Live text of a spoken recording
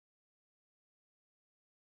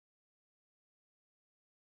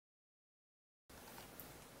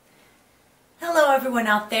Hello everyone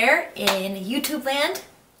out there in YouTube land.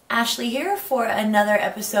 Ashley here for another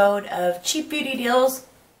episode of Cheap Beauty Deals,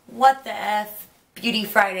 What the F, Beauty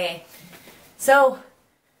Friday. So,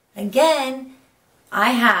 again,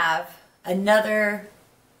 I have another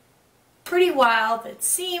pretty wild, it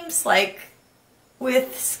seems like,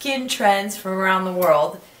 with skin trends from around the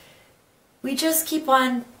world. We just keep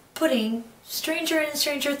on putting stranger and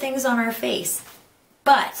stranger things on our face.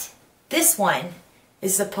 But this one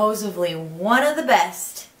is supposedly one of the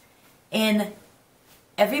best, and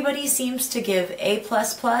everybody seems to give A++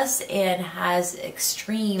 and has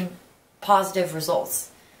extreme positive results.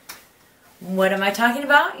 What am I talking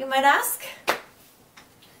about, you might ask?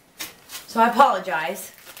 So I apologize.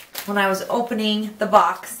 When I was opening the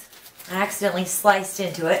box, I accidentally sliced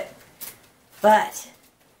into it. But,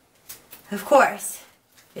 of course,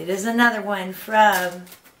 it is another one from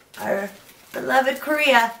our beloved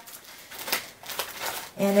Korea.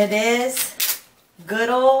 And it is good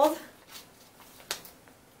old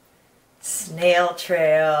Snail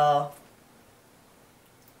Trail.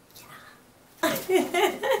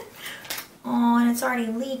 Yeah. Oh, and it's already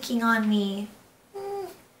leaking on me.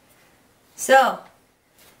 So,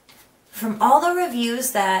 from all the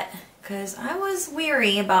reviews that, because I was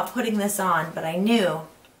weary about putting this on, but I knew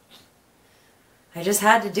I just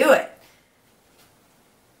had to do it.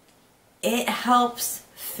 It helps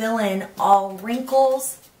fill in all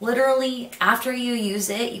wrinkles. Literally, after you use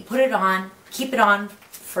it, you put it on, keep it on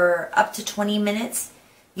for up to 20 minutes.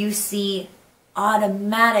 You see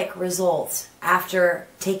automatic results after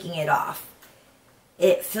taking it off.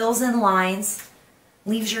 It fills in lines,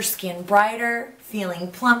 leaves your skin brighter, feeling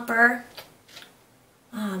plumper.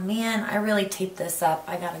 Oh man, I really taped this up.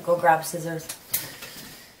 I gotta go grab scissors.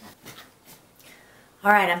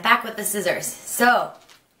 Alright, I'm back with the scissors. So,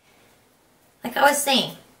 like I was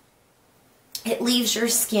saying, it leaves your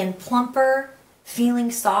skin plumper,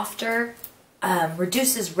 feeling softer,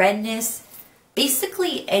 reduces redness,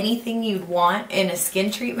 basically anything you'd want in a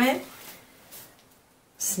skin treatment,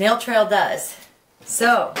 Snail Trail does.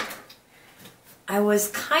 So, I was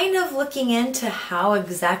kind of looking into how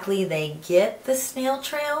exactly they get the Snail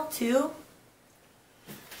Trail too.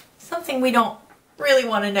 Something we don't really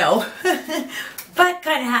want to know, but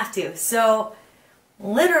kind of have to. So,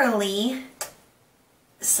 literally,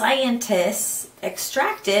 scientists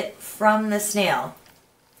extract it from the snail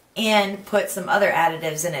and put some other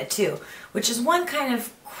additives in it too, which is one kind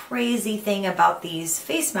of crazy thing about these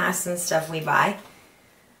face masks and stuff we buy,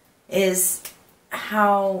 is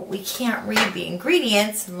how we can't read the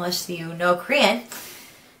ingredients unless you know Korean.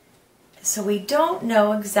 So we don't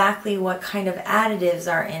know exactly what kind of additives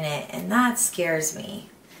are in it, and that scares me.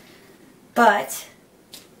 But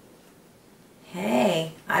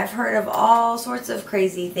hey, I've heard of all sorts of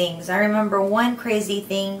crazy things. I remember one crazy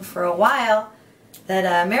thing for a while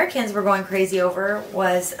that Americans were going crazy over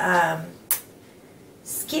was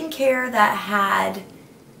skincare that had,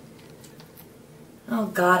 oh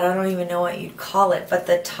God, I don't even know what you'd call it, but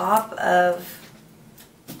the top of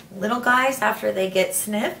little guys after they get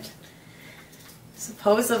snipped.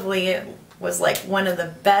 Supposedly it was like one of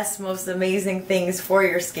the best, most amazing things for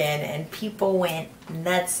your skin, and people went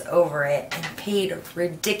nuts over it and paid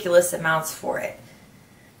ridiculous amounts for it.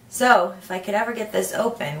 So, if I could ever get this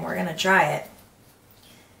open, we're going to try it.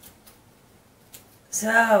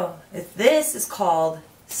 So, this is called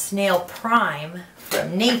Snail Prime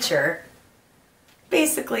from nature.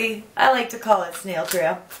 Basically, I like to call it Snail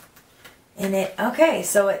Trail. And okay,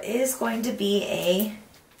 so it is going to be a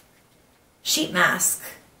sheet mask.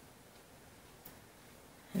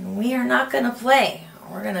 And we are not going to play.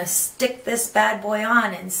 We're going to stick this bad boy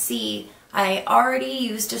on and see. I already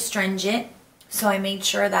used astringent, so I made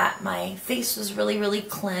sure that my face was really, really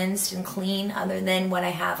cleansed and clean other than what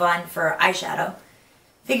I have on for eyeshadow.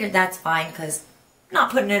 Figured that's fine because I'm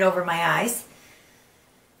not putting it over my eyes.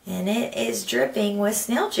 And it is dripping with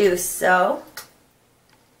snail juice, so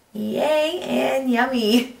yay and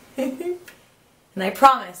yummy. And I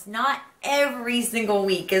promise, not every single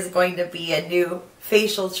week is going to be a new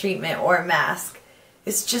facial treatment or mask.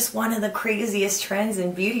 It's just one of the craziest trends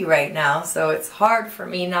in beauty right now, so it's hard for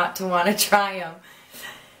me not to want to try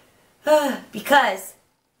them. Because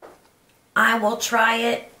I will try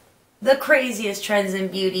it, the craziest trends in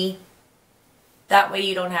beauty. That way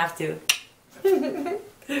you don't have to.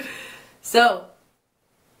 So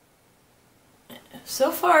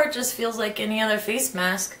far it just feels like any other face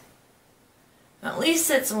mask. At least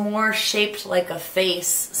it's more shaped like a face.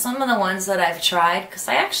 Some of the ones that I've tried, because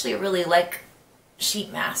I actually really like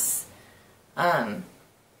sheet masks, they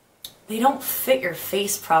don't fit your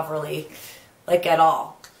face properly, like at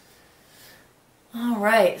all.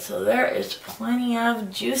 Alright, so there is plenty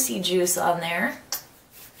of juicy juice on there.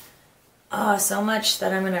 Oh, so much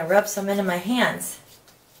that I'm going to rub some into my hands.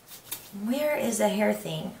 Where is a hair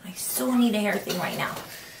thing? I so need a hair thing right now.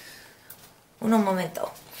 Uno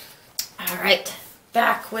momento. Alright,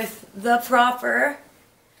 back with the proper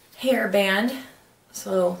hairband.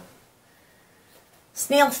 So,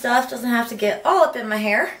 snail stuff doesn't have to get all up in my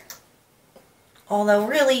hair. Although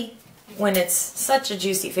really, when it's such a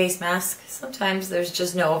juicy face mask, sometimes there's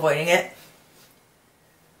just no avoiding it.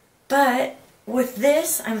 But with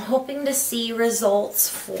this, I'm hoping to see results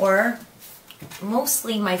for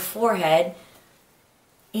mostly my forehead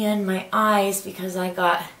and my eyes, because I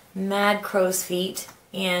got mad crow's feet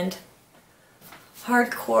and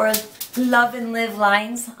hardcore love and live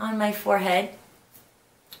lines on my forehead.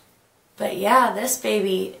 But yeah, this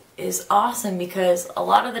baby is awesome, because a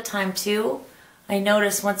lot of the time too, I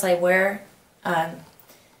notice once I wear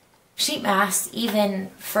sheet masks, even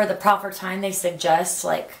for the proper time they suggest,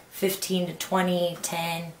 like 15 to 20,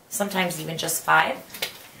 10, sometimes even just 5,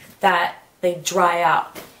 that they dry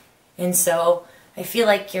out. And so I feel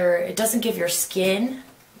like it doesn't give your skin,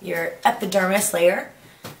 your epidermis layer,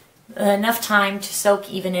 enough time to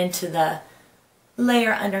soak even into the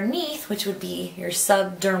layer underneath, which would be your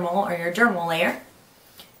subdermal or your dermal layer.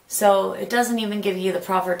 So it doesn't even give you the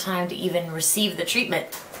proper time to even receive the treatment.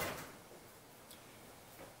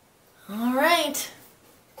 Alright.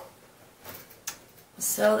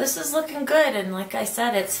 So this is looking good, and like I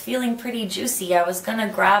said, it's feeling pretty juicy. I was gonna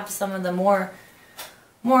grab some of the more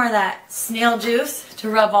of that snail juice to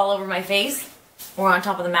rub all over my face or on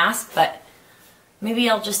top of the mask, but maybe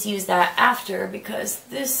I'll just use that after, because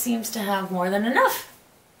this seems to have more than enough.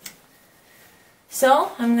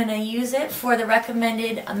 So I'm going to use it for the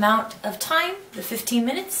recommended amount of time, the 15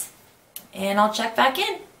 minutes, and I'll check back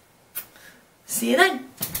in. See you then.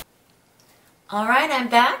 Alright, I'm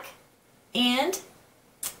back, and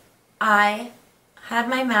I had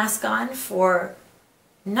my mask on for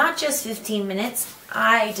not just 15 minutes,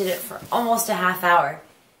 I did it for almost a half hour.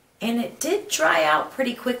 And it did dry out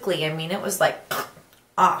pretty quickly. I mean, it was like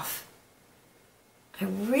off. I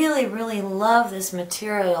really, really love this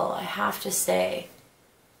material, I have to say,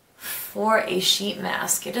 for a sheet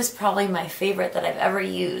mask. It is probably my favorite that I've ever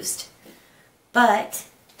used. But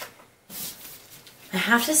I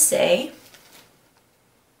have to say,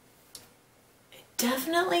 it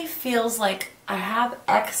definitely feels like I have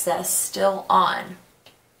excess still on.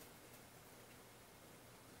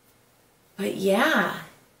 But yeah,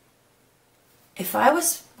 if I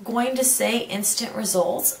was going to say instant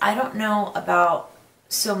results, I don't know about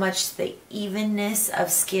so much the evenness of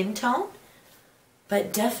skin tone,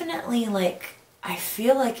 but definitely, like, I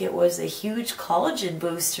feel like it was a huge collagen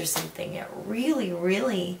boost or something. It really,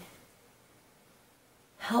 really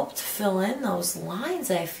helped fill in those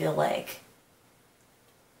lines, I feel like.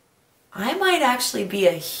 I might actually be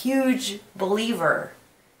a huge believer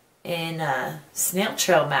in a Snail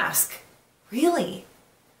Trail mask. Really.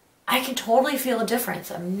 I can totally feel a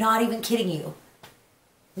difference. I'm not even kidding you.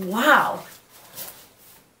 Wow.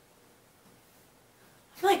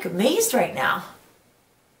 I'm like amazed right now.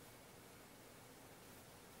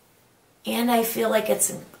 And I feel like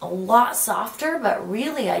it's a lot softer, but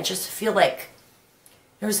really I just feel like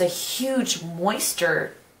there's a huge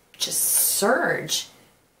moisture just surge.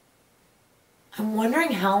 I'm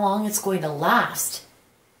wondering how long it's going to last.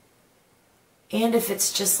 And if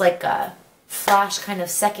it's just like a flash kind of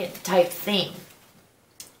second type thing.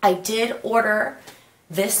 I did order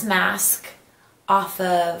this mask off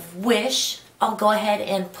of Wish. I'll go ahead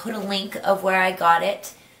and put a link of where I got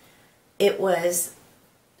it. It was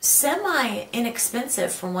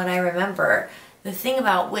semi-inexpensive from what I remember. The thing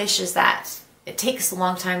about Wish is that it takes a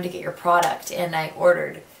long time to get your product, and I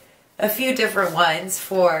ordered a few different ones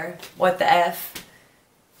for What the F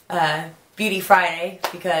Beauty Friday,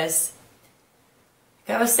 because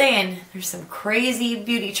like I was saying, there's some crazy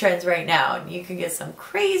beauty trends right now, and you can get some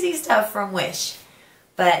crazy stuff from Wish.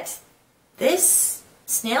 But this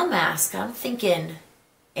snail mask, I'm thinking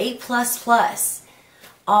A++.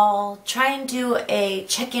 I'll try and do a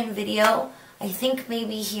check-in video, I think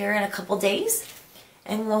maybe here in a couple days,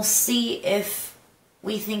 and we'll see if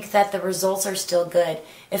we think that the results are still good.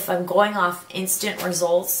 If I'm going off instant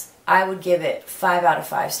results, I would give it 5 out of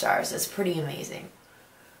 5 stars. It's pretty amazing.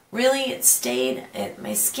 Really, it stayed,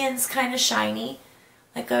 my skin's kind of shiny.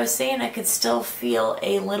 Like I was saying, I could still feel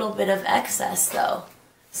a little bit of excess though.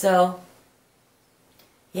 So,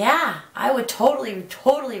 yeah, I would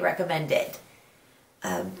totally recommend it.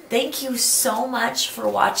 Thank you so much for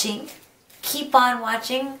watching. Keep on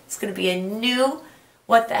watching. It's going to be a new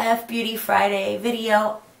What the F Beauty Friday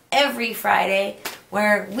video every Friday.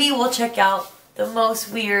 where we will check out the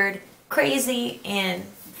most weird, crazy, and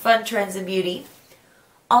fun trends in beauty.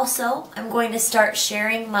 Also, I'm going to start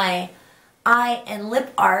sharing my eye and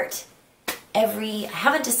lip art I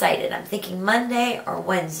haven't decided, I'm thinking Monday or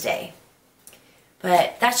Wednesday.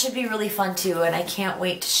 But that should be really fun too, and I can't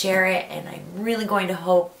wait to share it, and I'm really going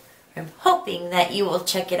to I'm hoping that you will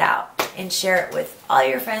check it out and share it with all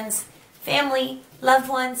your friends, family, loved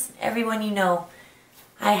ones, everyone you know.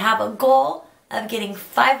 I have a goal of getting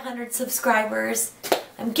 500 subscribers.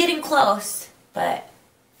 I'm getting close, but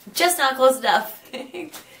just not close enough.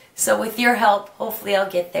 So with your help, hopefully I'll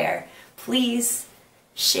get there. Please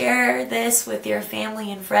share this with your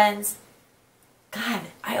family and friends. God,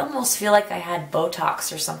 I almost feel like I had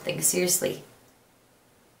Botox or something, seriously.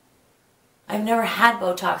 I've never had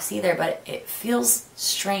Botox either, but it feels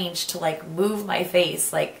strange to like move my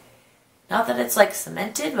face. Like, not that it's like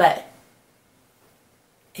cemented, but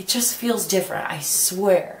it just feels different. I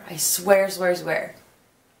swear. I swear.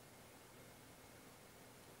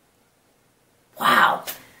 Wow.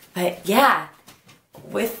 But yeah,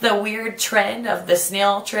 with the weird trend of the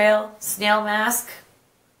Snail Trail snail mask,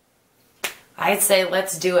 I'd say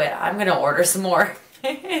let's do it. I'm going to order some more.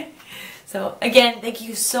 So again, thank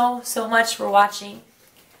you so much for watching.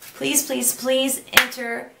 Please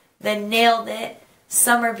enter the Nailed It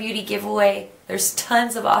Summer Beauty Giveaway. There's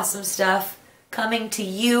tons of awesome stuff coming to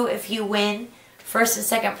you if you win. First and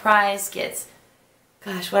second prize gets,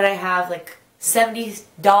 gosh, what I have, like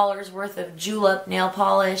 $70 worth of julep nail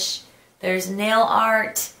polish. There's nail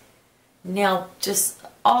art, just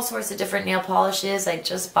all sorts of different nail polishes. I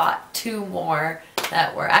just bought 2 more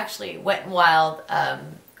that were actually Wet n Wild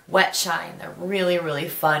Wet Shine. They're really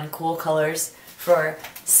fun, cool colors for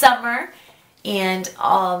summer. And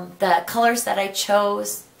the colors that I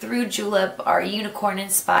chose through Julep are unicorn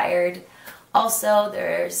inspired. Also,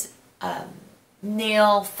 there's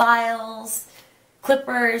nail files,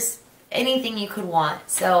 clippers, anything you could want.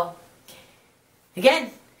 So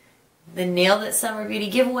again, the Nailed It Summer Beauty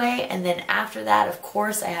giveaway, and then after that, of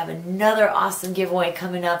course, I have another awesome giveaway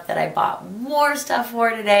coming up that I bought more stuff for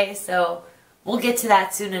today, so we'll get to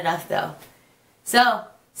that soon enough though. So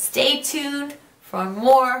stay tuned for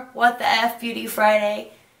more What the F Beauty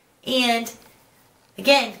Friday, and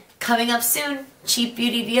again, coming up soon, cheap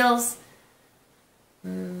beauty deals,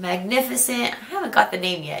 magnificent, I haven't got the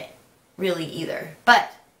name yet really either,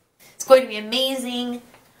 but it's going to be amazing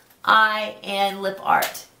eye and lip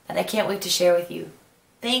art that I can't wait to share with you.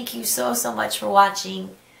 Thank you so much for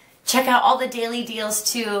watching. Check out all the daily deals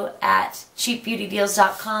too at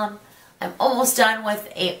cheapbeautydeals.com. I'm almost done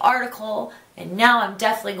with an article, and now I'm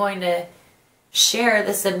definitely going to share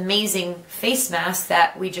this amazing face mask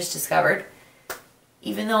that we just discovered.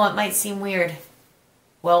 Even though it might seem weird,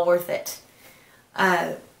 well worth it.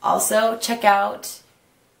 Also check out,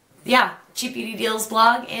 Cheap Beauty Deals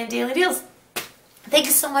blog and daily deals. Thank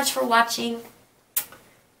you so much for watching.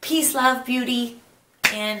 Peace, love, beauty,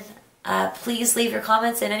 and please leave your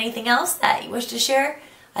comments and anything else that you wish to share.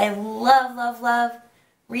 I love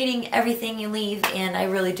reading everything you leave, and I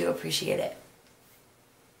really do appreciate it.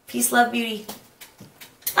 Peace, love, beauty.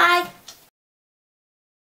 Bye.